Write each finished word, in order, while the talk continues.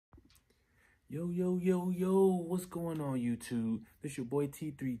Yo, yo, yo, yo, what's going on YouTube? This your boy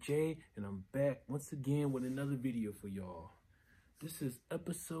T3J, and I'm back once again with another video for y'all. This is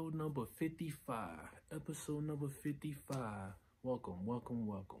episode number 55. Episode number 55. Welcome, welcome,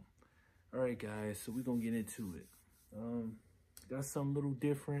 welcome. All right, guys, so we're gonna get into it. Got something a little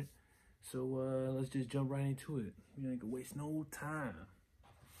different, so let's just jump right into it. We ain't gonna waste no time.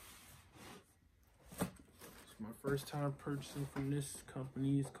 My first time purchasing from this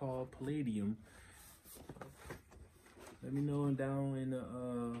company is called Palladium. Let me know down in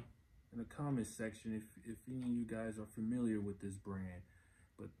the comments section if any of you guys are familiar with this brand.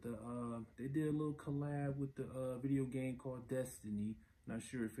 But they did a little collab with the video game called Destiny. Not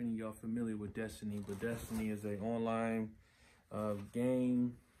sure if any of y'all familiar with Destiny, but Destiny is an online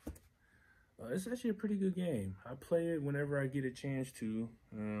game. It's actually a pretty good game. I play it whenever I get a chance to.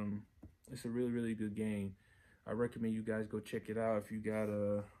 It's a really, really good game. I recommend you guys go check it out if you got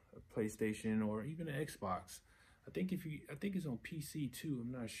a PlayStation or even an Xbox. I think it's on PC too.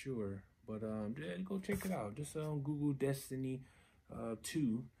 I'm not sure, but yeah, go check it out. Just Google Destiny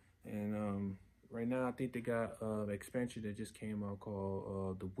 2, and right now I think they got an expansion that just came out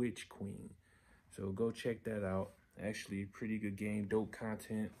called The Witch Queen. So go check that out. Actually, pretty good game, dope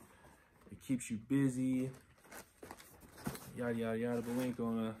content. It keeps you busy. Yada yada yada. But we ain't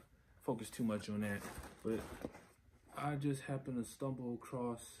gonna focus too much on that. But I just happened to stumble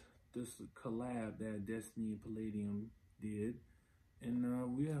across this collab that Destiny and Palladium did, and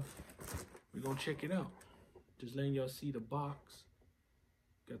we're gonna check it out. Just letting y'all see the box.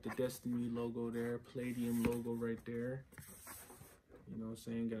 Got the Destiny logo there, Palladium logo right there. You know what I'm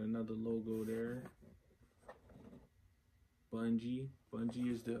saying? Got another logo there. Bungie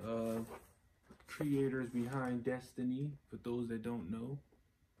is the creators behind Destiny, for those that don't know.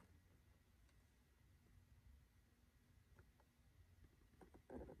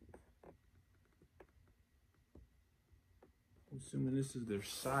 I'm assuming this is their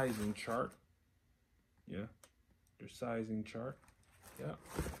sizing chart. Yeah, their sizing chart. Yeah.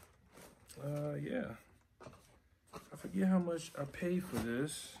 Yeah. I forget how much I paid for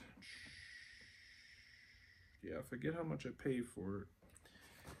this. Yeah, I forget how much I paid for it.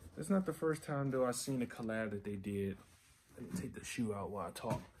 It's not the first time though I seen a collab that they did. Let me take the shoe out while I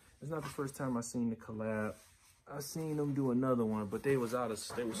talk. It's not the first time I seen the collab. I seen them do another one, but they was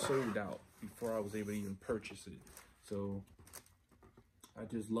sold out before I was able to even purchase it. So I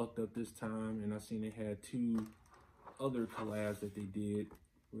just lucked up this time, and I seen they had two other collabs that they did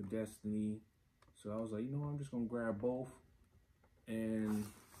with Destiny. So I was like, you know what, I'm just gonna grab both, and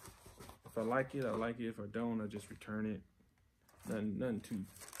if I like it, I like it. If I don't, I just return it. Nothing too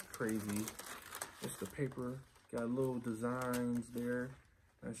crazy. Just the paper, got little designs there.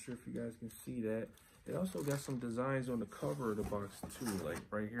 Not sure if you guys can see that. It also got some designs on the cover of the box too, like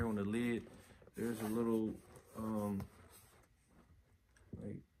right here on the lid. There's a little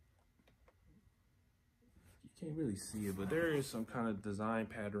like, you can't really see it, but there is some kind of design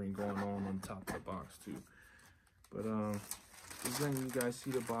pattern going on top of the box too. But just letting you guys see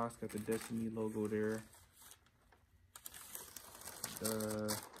the box. Got the Destiny logo there.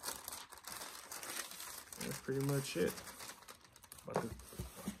 That's pretty much it. About to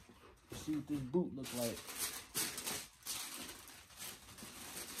see what this boot looks like.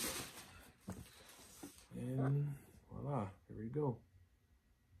 And voila, here we go.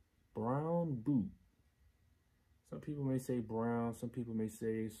 Brown boot. Some people may say brown, some people may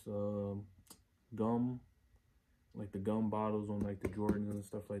say it's gum, like the gum bottles on like the Jordans and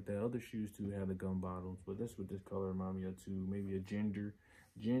stuff like that. Other shoes too have the gum bottles, but that's what this color remind me of too. Maybe a ginger,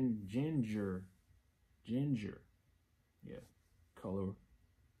 yeah, color.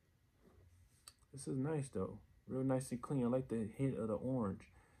 This is nice though, real nice and clean. I like the hint of the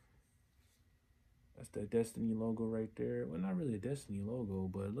orange. That's the Destiny logo right there. Well, not really a Destiny logo,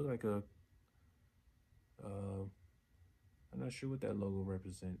 but it looked like a, I'm not sure what that logo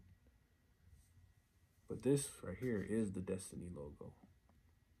represents. But this right here is the Destiny logo.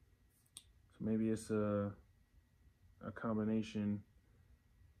 So maybe it's a combination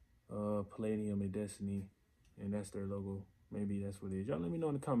of Palladium and Destiny, and that's their logo. Maybe that's what it is. Y'all let me know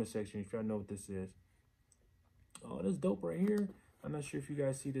in the comment section if y'all know what this is. Oh, that's dope right here. I'm not sure if you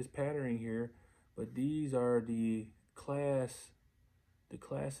guys see this pattern here, but these are the classes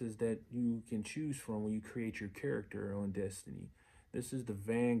that you can choose from when you create your character on Destiny. This is the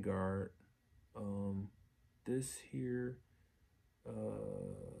Vanguard. This here,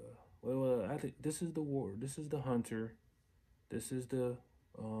 well, I think this is the War. This is the Hunter. This is the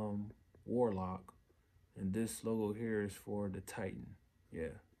Warlock, and this logo here is for the Titan.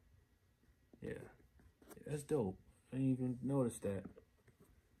 Yeah, that's dope. I didn't even notice that.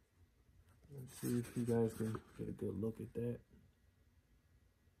 Let's Let's see if you guys can get a good look at that.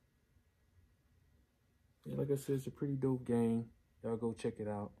 Yeah, like I said, it's a pretty dope game. Y'all go check it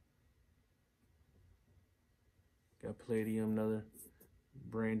out. Got Palladium, another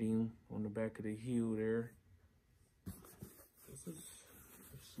branding on the back of the heel there. This is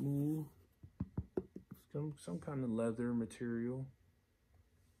smooth, some kind of leather material.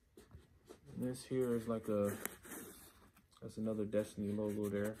 And this here is like that's another Destiny logo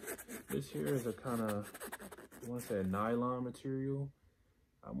there. This here is a kind of, I want to say a nylon material.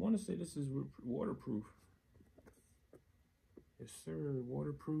 I want to say this is waterproof. Yes, sir.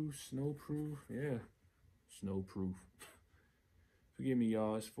 Waterproof, snowproof. Yeah, snowproof. Forgive me,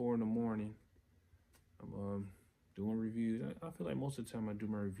 y'all. It's 4 in the morning. I'm doing reviews. I feel like most of the time I do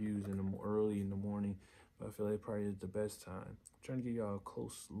my reviews early in the morning, but I feel like it probably is the best time. I'm trying to give y'all a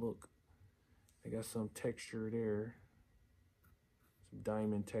close look. I got some texture there, some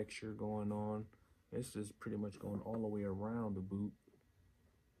diamond texture going on. This is pretty much going all the way around the boot.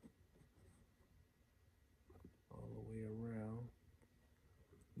 All the way around.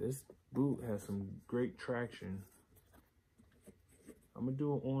 This boot has some great traction. I'm gonna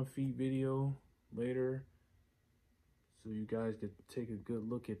do an on-feet video later, so you guys get to take a good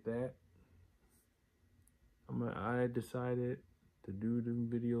look at that. I decided to do the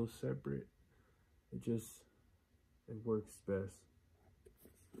videos separate. It works best.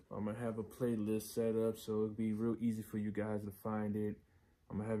 I'm gonna have a playlist set up so it'll be real easy for you guys to find it.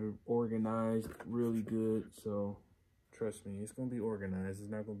 I'm gonna have it organized really good, so trust me, it's gonna be organized. It's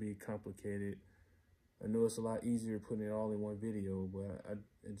not gonna be complicated. I know it's a lot easier putting it all in one video, but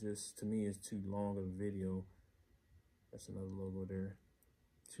to me, it's too long of a video. That's another logo there.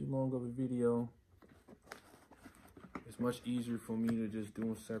 Too long of a video. It's much easier for me to just do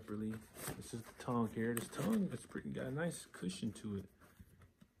them separately. This is the tongue here. This tongue is got a nice cushion to it.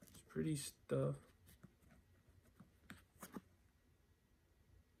 It's pretty stuff.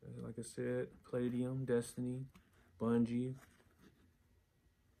 Like I said, Palladium, Destiny, Bungie.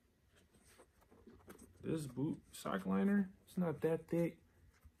 This boot sock liner, it's not that thick,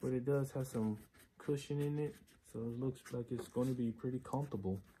 but it does have some cushion in it, so it looks like it's going to be pretty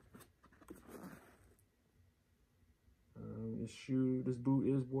comfortable. This boot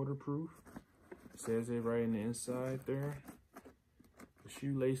is waterproof. It says it right in the inside there. The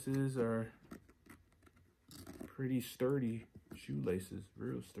shoelaces are pretty sturdy shoelaces,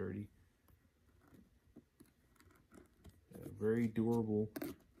 real sturdy. Very durable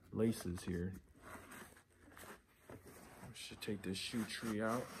laces here. Should take this shoe tree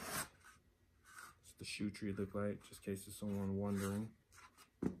out. What's the shoe tree look like, just in case there's someone wondering.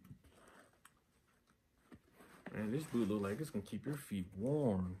 Man, this boot look like it's gonna keep your feet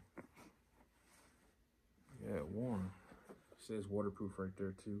warm. Yeah, warm. It says waterproof right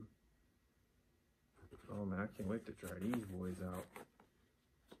there too. Oh man, I can't wait to try these boys out.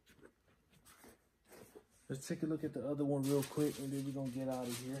 Let's take a look at the other one real quick, and then we're gonna get out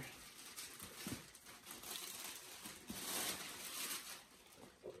of here.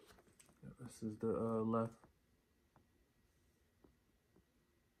 This is the left.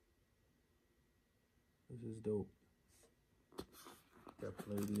 This is dope. Got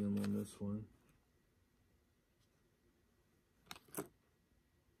Palladium on this one.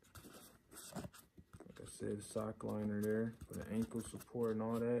 Like I said, the sock liner there for the ankle support and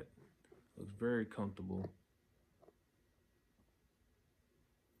all that. Looks very comfortable.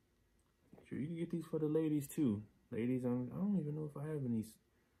 Sure, you can get these for the ladies too. Ladies, I don't even know if I have any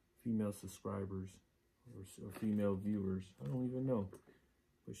female subscribers or female viewers. I don't even know.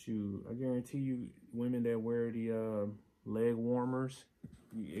 But shoot, I guarantee you, women that wear the leg warmers,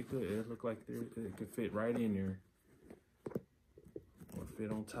 it look like it could fit right in there. Or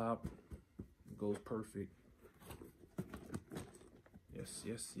fit on top. It goes perfect. Yes,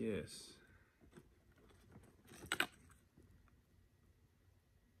 yes, yes.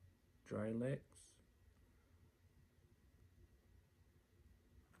 Dry legs.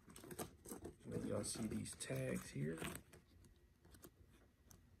 Y'all see these tags here?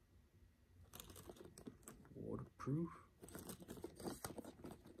 Waterproof.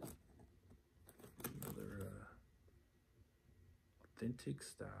 Another authentic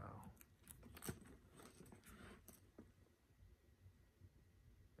style.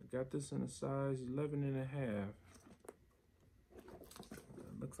 I got this in a size 11 and a half.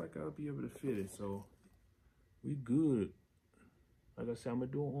 Looks like I'll be able to fit it, so we good. Like I said, I'm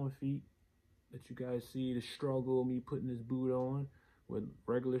gonna do it on feet. Let you guys see the struggle of me putting this boot on with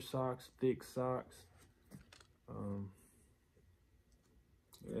regular socks, thick socks.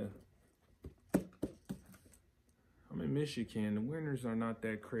 Yeah. I'm in Michigan. The winters are not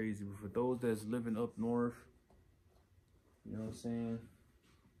that crazy, but for those that's living up north, you know what I'm saying?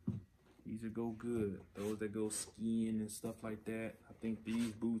 These would go good. Those that go skiing and stuff like that, I think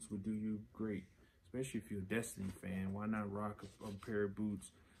these boots would do you great. Especially if you're a Destiny fan. Why not rock a pair of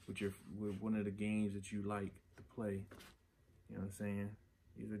boots with one of the games that you like to play? You know what I'm saying?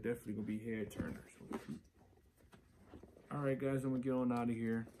 These are definitely gonna be head turners. All right, guys, I'm gonna get on out of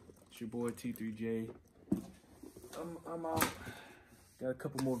here. It's your boy T3J. I'm out. Got a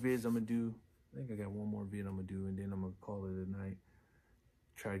couple more vids I'm gonna do. I think I got one more vid I'm gonna do, and then I'm gonna call it a night.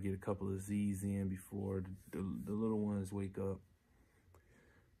 Try to get a couple of Z's in before the little ones wake up.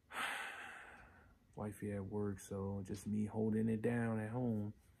 Wifey at work, so just me holding it down at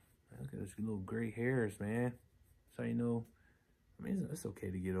home. Look at those little gray hairs, man. That's how you know. I mean, it's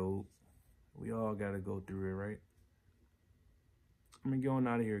okay to get old. We all gotta go through it, right? I'm gonna get on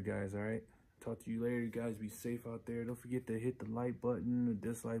out of here, guys, all right? Talk to you later. You guys be safe out there. Don't forget to hit the like button, the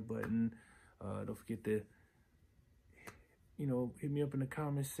dislike button. Don't forget to, you know, hit me up in the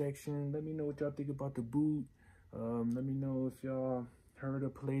comment section. Let me know what y'all think about the boot. Let me know if y'all heard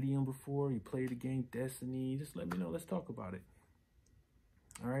of Palladium before. You played the game Destiny. Just let me know. Let's talk about it.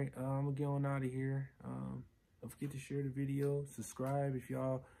 All right, I'm gonna get on out of here. Don't forget to share the video. Subscribe if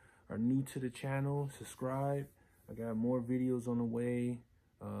y'all are new to the channel. Subscribe. I got more videos on the way.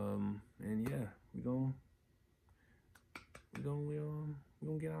 And yeah, we gonna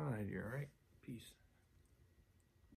get out of here. All right, peace.